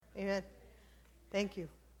Thank you.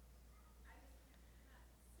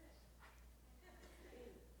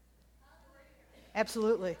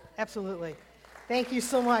 Absolutely. Absolutely. Thank you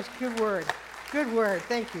so much. Good word. Good word.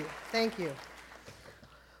 Thank you. Thank you.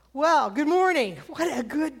 Well, good morning. What a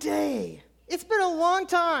good day. It's been a long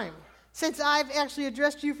time since I've actually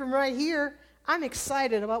addressed you from right here. I'm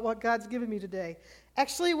excited about what God's given me today.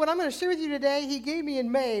 Actually, what I'm going to share with you today, he gave me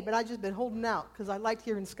in May, but I've just been holding out because I liked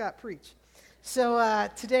hearing Scott preach. So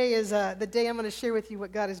today is the day I'm going to share with you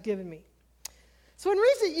what God has given me. So in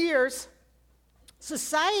recent years,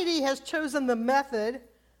 society has chosen the method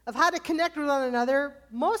of how to connect with one another,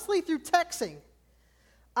 mostly through texting.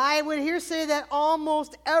 I would here say that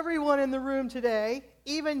almost everyone in the room today,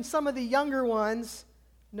 even some of the younger ones,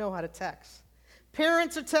 know how to text.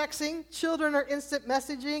 Parents are texting, children are instant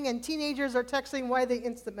messaging, and teenagers are texting why they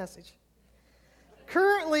instant message.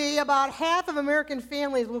 Currently, about half of American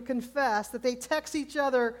families will confess that they text each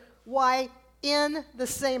other why in the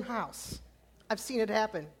same house. I've seen it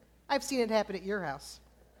happen. I've seen it happen at your house.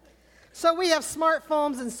 So we have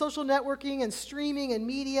smartphones and social networking and streaming and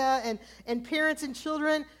media and parents and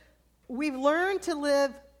children. We've learned to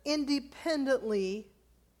live independently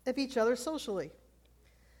of each other socially.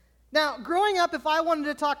 Now, growing up, if I wanted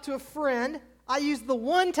to talk to a friend, I used the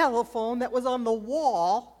one telephone that was on the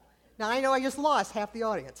wall. Now, I know I just lost half the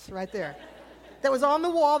audience right there. That was on the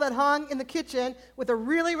wall that hung in the kitchen with a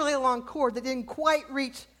really, really long cord that didn't quite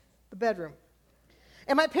reach the bedroom.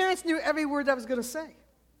 And my parents knew every word I was going to say.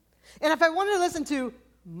 And if I wanted to listen to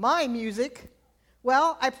my music,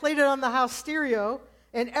 well, I played it on the house stereo,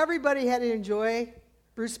 and everybody had to enjoy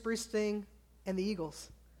Bruce Springsteen and the Eagles.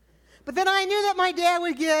 But then I knew that my dad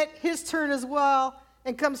would get his turn as well,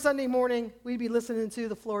 and come Sunday morning, we'd be listening to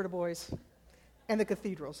the Florida Boys and the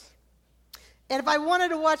Cathedrals. And if I wanted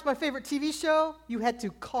to watch my favorite TV show, you had to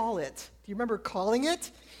call it. Do you remember calling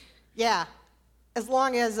it? Yeah, as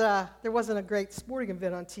long as there wasn't a great sporting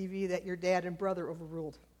event on TV that your dad and brother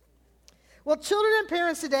overruled. Well, children and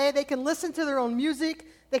parents today, they can listen to their own music,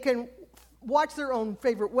 they can watch their own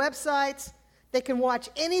favorite websites, they can watch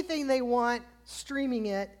anything they want, streaming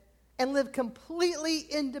it, and live completely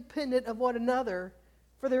independent of one another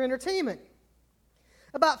for their entertainment.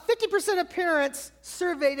 About 50% of parents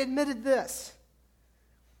surveyed admitted this,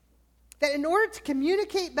 that in order to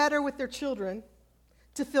communicate better with their children,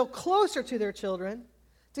 to feel closer to their children,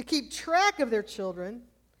 to keep track of their children,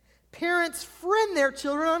 parents friend their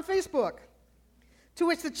children on Facebook, to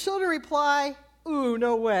which the children reply, "Ooh,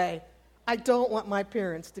 no way. I don't want my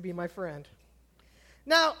parents to be my friend."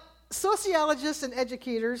 Now, sociologists and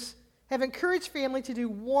educators have encouraged family to do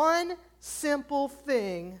one simple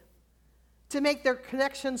thing to make their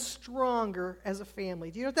connection stronger as a family.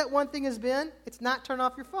 Do you know what that one thing has been? It's not turn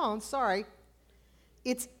off your phone, sorry.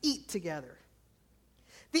 It's eat together.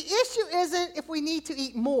 The issue isn't if we need to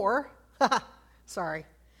eat more. Sorry.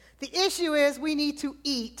 The issue is we need to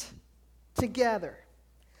eat together.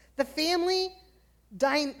 The family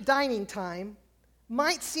dining time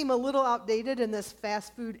might seem a little outdated in this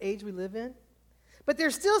fast food age we live in, but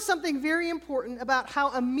there's still something very important about how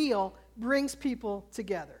a meal brings people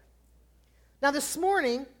together. Now, this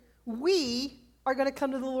morning, we are going to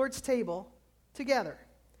come to the Lord's table together,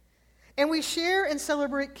 and we share and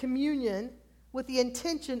celebrate communion with the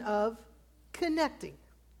intention of connecting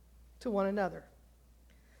to one another.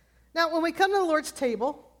 Now, when we come to the Lord's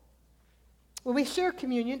table, when we share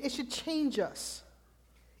communion, it should change us.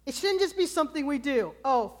 It shouldn't just be something we do.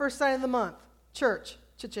 Oh, first Sunday of the month, church,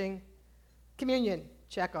 cha-ching, communion,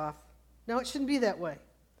 check off. No, it shouldn't be that way.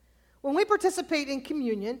 When we participate in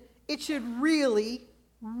communion, it should really,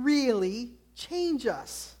 really change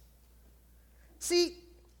us. See,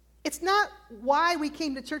 it's not why we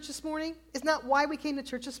came to church this morning. It's not why we came to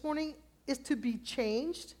church this morning is to be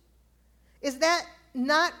changed. Is that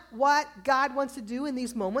not what God wants to do in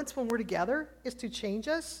these moments when we're together, is to change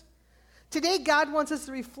us? Today, God wants us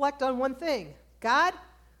to reflect on one thing. God,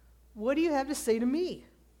 what do you have to say to me?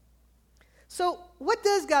 So, what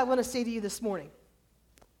does God want to say to you this morning?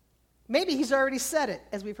 Maybe he's already said it,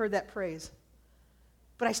 as we've heard that praise.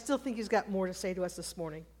 But I still think he's got more to say to us this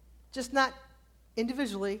morning. Just not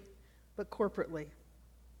individually, but corporately.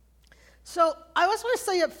 So, I just want to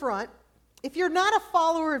say up front, if you're not a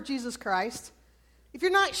follower of Jesus Christ, if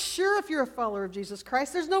you're not sure if you're a follower of Jesus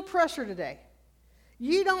Christ, there's no pressure today.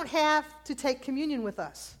 You don't have to take communion with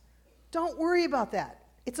us. Don't worry about that.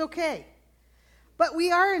 It's okay. But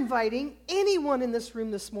we are inviting anyone in this room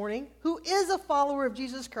this morning who is a follower of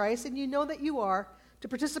Jesus Christ, and you know that you are, to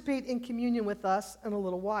participate in communion with us in a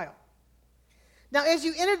little while. Now, as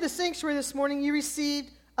you entered the sanctuary this morning, you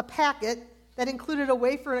received a packet that included a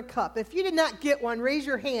wafer and a cup. If you did not get one, raise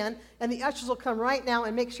your hand, and the ushers will come right now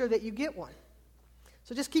and make sure that you get one.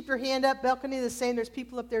 So just keep your hand up. Balcony the same. There's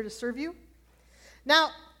people up there to serve you.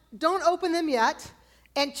 Now, don't open them yet.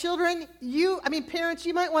 And children, parents,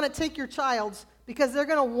 you might want to take your child's because they're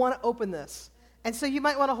going to want to open this. And so you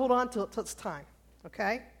might want to hold on till it's time,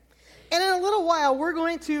 okay? And in a little while, we're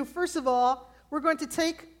going to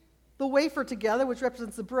take the wafer together, which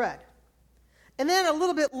represents the bread. And then a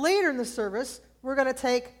little bit later in the service, we're going to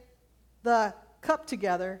take the cup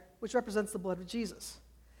together, which represents the blood of Jesus.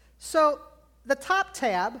 So the top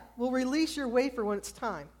tab will release your wafer when it's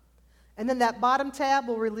time. And then that bottom tab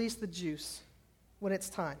will release the juice when it's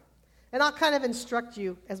time. And I'll kind of instruct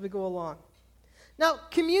you as we go along. Now,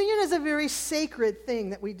 communion is a very sacred thing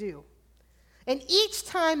that we do. And each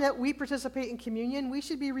time that we participate in communion, we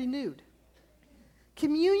should be renewed.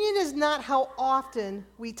 Communion is not how often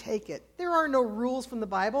we take it. There are no rules from the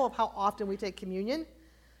Bible of how often we take communion.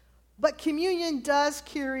 But communion does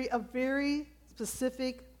carry a very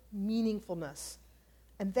specific meaningfulness.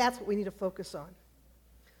 And that's what we need to focus on.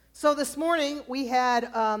 So this morning, we had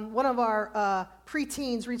one of our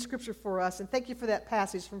preteens read scripture for us, and thank you for that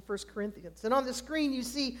passage from 1 Corinthians. And on the screen, you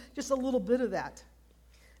see just a little bit of that.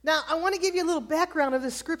 Now, I want to give you a little background of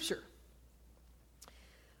this scripture.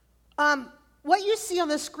 What you see on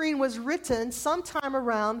the screen was written sometime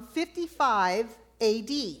around 55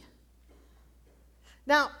 A.D.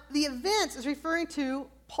 Now, the event is referring to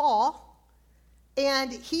Paul.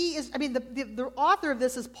 And the author of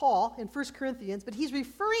this is Paul in 1 Corinthians, but he's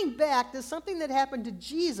referring back to something that happened to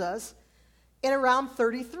Jesus in around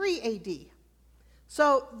 33 A.D.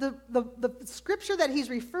 So the scripture that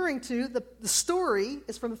he's referring to, the story,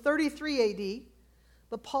 is from 33 A.D.,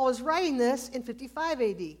 but Paul is writing this in 55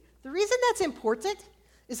 A.D. The reason that's important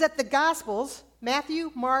is that the Gospels,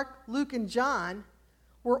 Matthew, Mark, Luke, and John,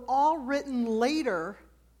 were all written later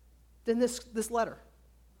than this letter.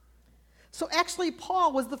 So actually,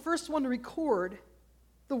 Paul was the first one to record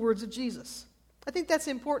the words of Jesus. I think that's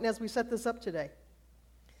important as we set this up today.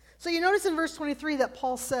 So you notice in verse 23 that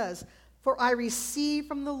Paul says, "For I received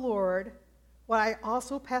from the Lord what I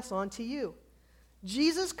also pass on to you."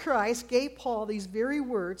 Jesus Christ gave Paul these very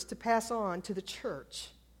words to pass on to the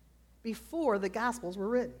church before the Gospels were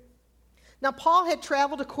written. Now, Paul had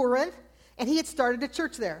traveled to Corinth, and he had started a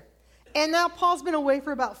church there. And now Paul's been away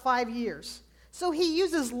for about 5 years. So he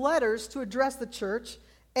uses letters to address the church,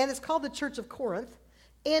 and it's called the Church of Corinth.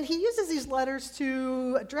 And he uses these letters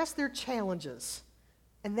to address their challenges.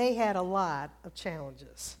 And they had a lot of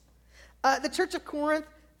challenges. The Church of Corinth,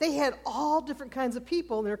 they had all different kinds of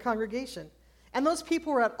people in their congregation. And those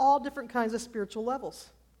people were at all different kinds of spiritual levels.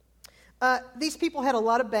 These people had a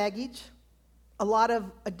lot of baggage, a lot of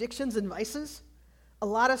addictions and vices, a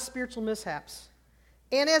lot of spiritual mishaps.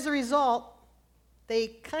 And as a result, they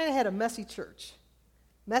kind of had a messy church.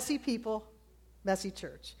 Messy people, messy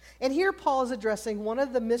church. And here Paul is addressing one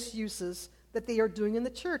of the misuses that they are doing in the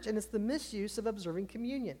church, and it's the misuse of observing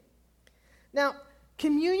communion. Now,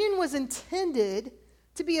 communion was intended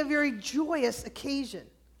to be a very joyous occasion,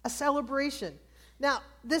 a celebration. Now,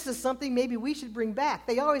 this is something maybe we should bring back.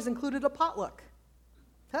 They always included a potluck.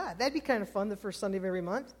 That'd be kind of fun the first Sunday of every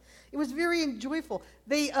month. It was very joyful.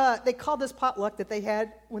 They called this potluck that they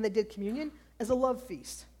had when they did communion as a love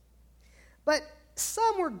feast. But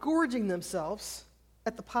some were gorging themselves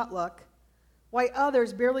at the potluck, while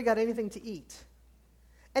others barely got anything to eat.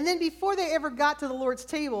 And then before they ever got to the Lord's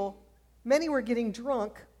table, many were getting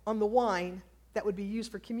drunk on the wine that would be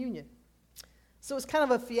used for communion. So it was kind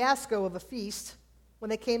of a fiasco of a feast when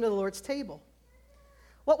they came to the Lord's table.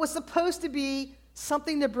 What was supposed to be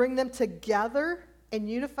something to bring them together and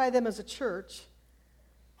unify them as a church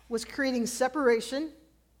was creating separation,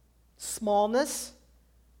 smallness,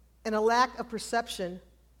 and a lack of perception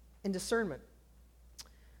and discernment.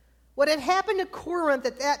 What had happened to Corinth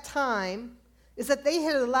at that time is that they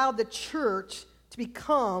had allowed the church to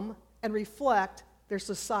become and reflect their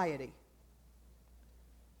society.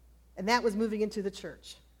 And that was moving into the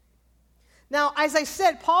church. Now, as I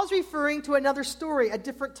said, Paul's referring to another story, a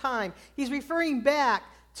different time. He's referring back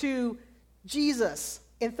to Jesus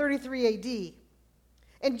in 33 AD.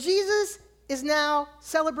 And Jesus is now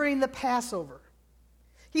celebrating the Passover.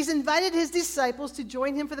 He's invited his disciples to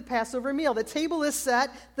join him for the Passover meal. The table is set,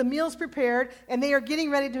 the meal's prepared, and they are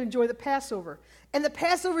getting ready to enjoy the Passover. And the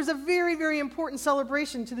Passover is a very, very important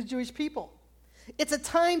celebration to the Jewish people. It's a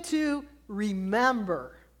time to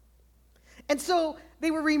remember. And so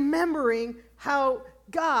they were remembering how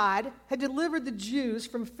God had delivered the Jews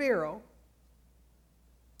from Pharaoh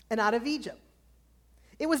and out of Egypt.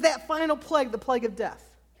 It was that final plague, the plague of death.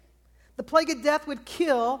 The plague of death would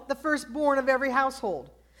kill the firstborn of every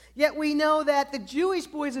household. Yet we know that the Jewish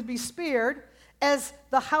boys would be spared as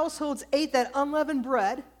the households ate that unleavened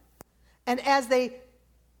bread and as they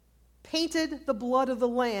painted the blood of the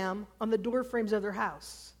lamb on the door frames of their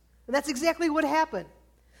house. And that's exactly what happened.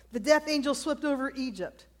 The death angel swept over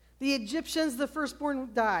Egypt. The Egyptians, the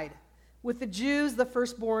firstborn, died. With the Jews, the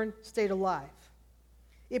firstborn stayed alive.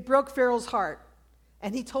 It broke Pharaoh's heart,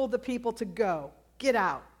 and he told the people to go, get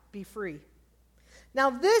out, be free. Now,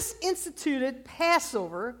 this instituted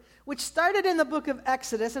Passover, which started in the book of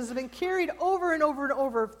Exodus and has been carried over and over and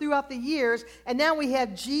over throughout the years, and now we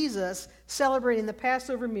have Jesus celebrating the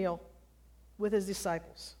Passover meal with his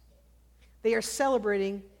disciples. They are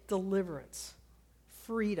celebrating deliverance,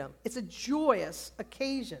 freedom. It's a joyous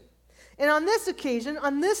occasion. And on this occasion,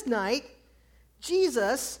 on this night,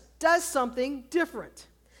 Jesus does something different.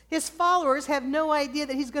 His followers have no idea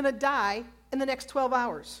that he's going to die in the next 12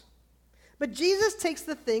 hours. But Jesus takes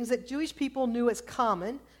the things that Jewish people knew as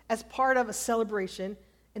common, as part of a celebration,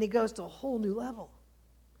 and he goes to a whole new level.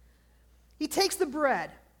 He takes the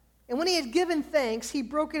bread, and when he had given thanks, he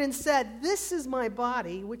broke it and said, "This is my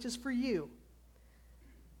body, which is for you.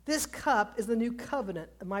 This cup is the new covenant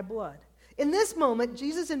of my blood." In this moment,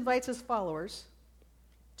 Jesus invites his followers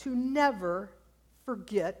to never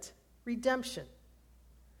forget redemption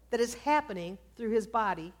that is happening through his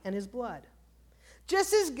body and his blood.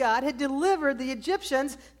 Just as God had delivered the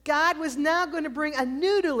Egyptians, God was now going to bring a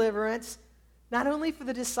new deliverance, not only for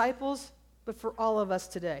the disciples, but for all of us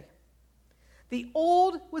today. The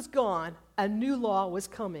old was gone, a new law was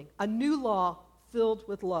coming, a new law filled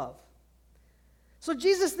with love. So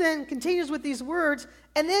Jesus then continues with these words,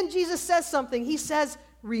 and then Jesus says something. He says,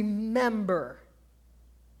 remember.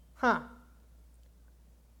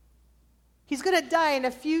 He's going to die in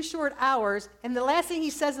a few short hours, and the last thing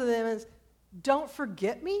he says to them is, don't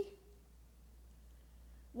forget me?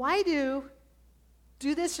 Why do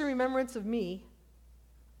this in remembrance of me?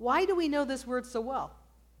 Why do we know this word so well?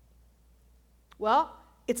 Well,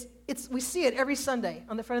 we see it every Sunday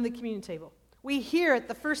on the front of the communion table. We hear it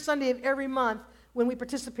the first Sunday of every month when we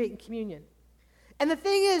participate in communion. And the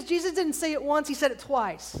thing is, Jesus didn't say it once, he said it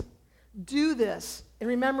twice. Do this in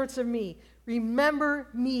remembrance of me. Remember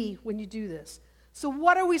me when you do this. So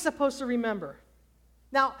what are we supposed to remember?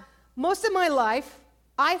 Now, most of my life,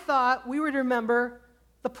 I thought we would remember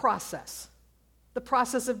the process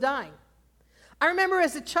of dying. I remember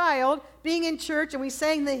as a child being in church and we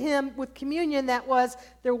sang the hymn with communion that was,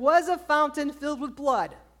 "There was a fountain filled with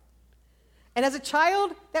blood." And as a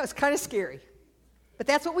child, that was kind of scary. But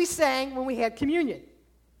that's what we sang when we had communion.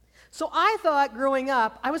 So I thought growing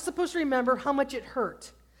up, I was supposed to remember how much it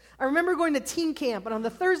hurt. I remember going to teen camp, and on the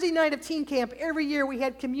Thursday night of teen camp, every year we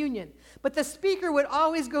had communion. But the speaker would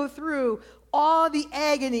always go through all the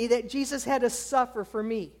agony that Jesus had to suffer for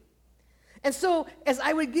me. And so as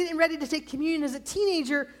I would get ready to take communion as a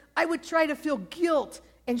teenager, I would try to feel guilt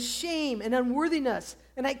and shame and unworthiness.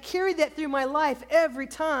 And I carried that through my life every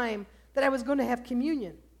time that I was going to have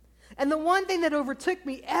communion. And the one thing that overtook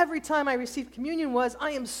me every time I received communion was,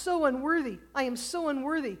 I am so unworthy. I am so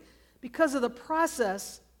unworthy because of the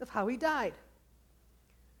process of how he died.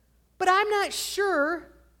 But I'm not sure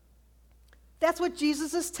that's what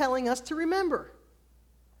Jesus is telling us to remember.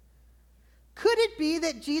 Could it be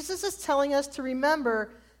that Jesus is telling us to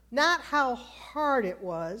remember not how hard it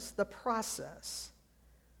was, the process,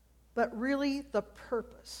 but really the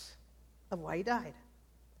purpose of why he died?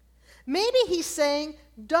 Maybe he's saying,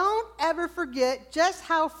 don't ever forget just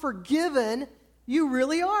how forgiven you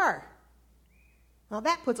really are. Now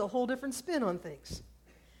that puts a whole different spin on things.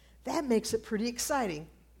 That makes it pretty exciting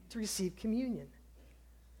to receive communion.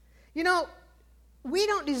 You know, we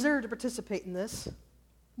don't deserve to participate in this.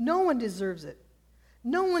 No one deserves it.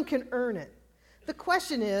 No one can earn it. The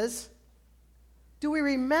question is, do we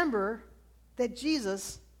remember that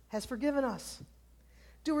Jesus has forgiven us?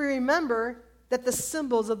 Do we remember that the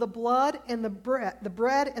symbols of the blood and the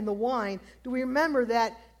bread and the wine, do we remember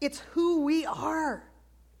that it's who we are?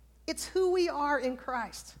 It's who we are in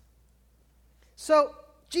Christ. So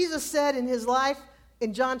Jesus said in his life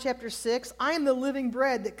in John chapter 6, I am the living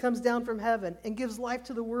bread that comes down from heaven and gives life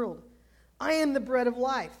to the world. I am the bread of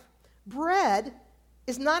life. Bread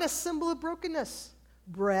is not a symbol of brokenness.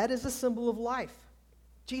 Bread is a symbol of life.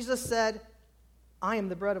 Jesus said, I am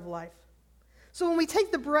the bread of life. So when we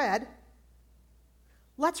take the bread,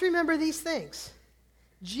 let's remember these things.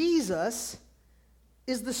 Jesus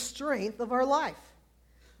is the strength of our life.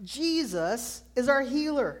 Jesus is our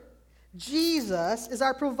healer. Jesus is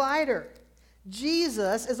our provider.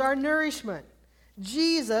 Jesus is our nourishment.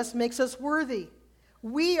 Jesus makes us worthy.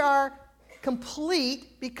 We are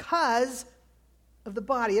complete because of the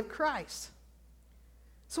body of Christ.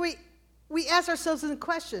 So we ask ourselves the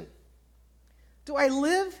question, do I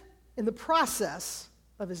live in the process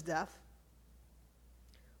of his death?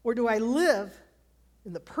 Or do I live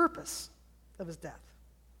in the purpose of his death?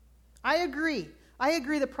 I agree. I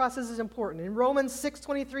agree the process is important. In Romans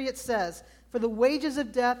 6:23 it says, "For the wages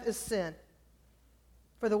of death is sin.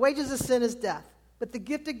 For the wages of sin is death. But the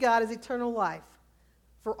gift of God is eternal life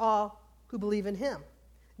for all who believe in him."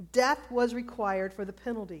 Death was required for the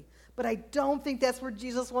penalty. But I don't think that's where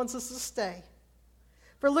Jesus wants us to stay.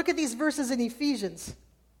 For look at these verses in Ephesians.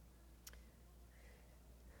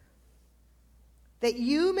 "That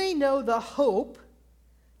you may know the hope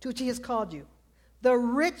to which he has called you, the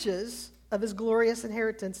riches of his glorious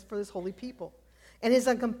inheritance for his holy people, and his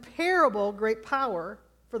incomparable great power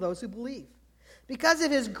for those who believe. Because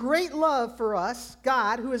of his great love for us,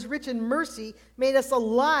 God, who is rich in mercy, made us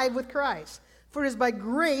alive with Christ. For it is by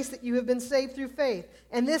grace that you have been saved through faith.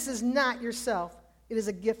 And this is not yourself. It is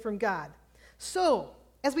a gift from God." So,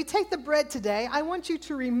 as we take the bread today, I want you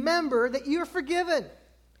to remember that you are forgiven.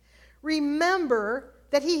 Remember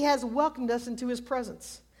that he has welcomed us into his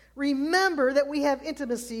presence. Remember that we have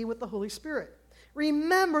intimacy with the Holy Spirit.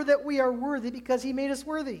 Remember that we are worthy because he made us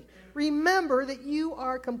worthy. Remember that you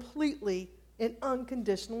are completely and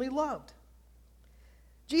unconditionally loved.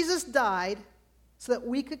 Jesus died so that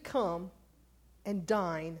we could come and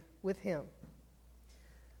dine with him.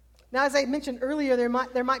 Now, as I mentioned earlier, there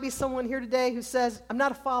might be someone here today who says, "I'm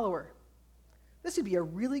not a follower." This would be a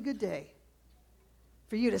really good day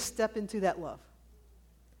for you to step into that love.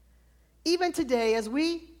 Even today, as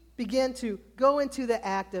we begin to go into the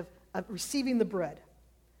act of receiving the bread,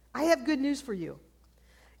 I have good news for you.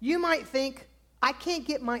 You might think, "I can't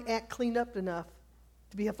get my act cleaned up enough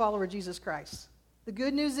to be a follower of Jesus Christ." The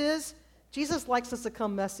good news is, Jesus likes us to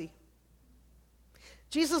come messy.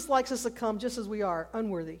 Jesus likes us to come just as we are,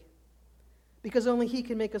 unworthy, because only he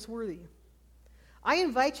can make us worthy. I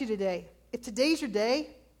invite you today, if today's your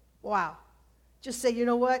day, wow, just say, "You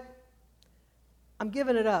know what? I'm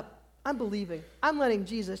giving it up. I'm believing. I'm letting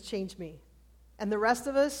Jesus change me." And the rest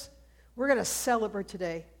of us, we're going to celebrate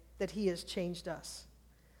today that he has changed us.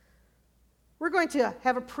 We're going to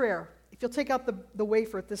have a prayer, if you'll take out the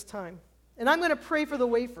wafer at this time. And I'm going to pray for the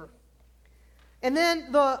wafer. And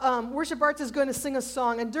then the worship arts is going to sing a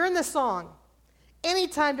song. And during this song,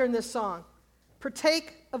 anytime during this song,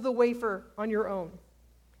 partake of the wafer on your own.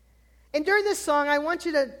 And during this song, I want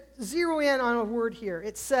you to zero in on a word here.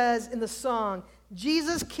 It says in the song,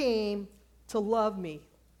 "Jesus came to love me.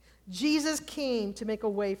 Jesus came to make a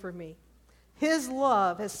way for me. His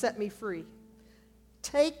love has set me free."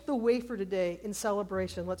 Take the wafer today in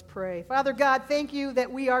celebration. Let's pray. Father God, thank you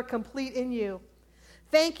that we are complete in you.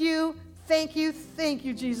 Thank you, thank you, thank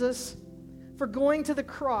you, Jesus, for going to the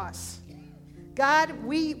cross. God,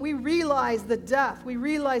 we realize the death. We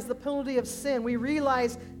realize the penalty of sin. We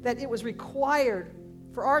realize that it was required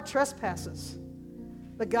for our trespasses.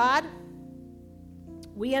 But God,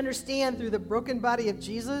 we understand through the broken body of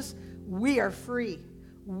Jesus, we are free.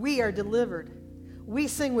 We are delivered. We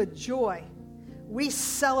sing with joy. We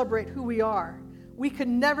celebrate who we are. We could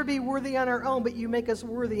never be worthy on our own, but you make us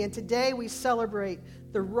worthy. And today we celebrate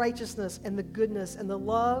the righteousness and the goodness and the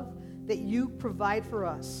love that you provide for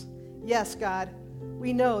us. Yes, God,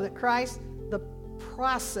 we know that Christ, the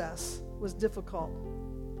process was difficult,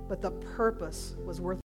 but the purpose was worth it.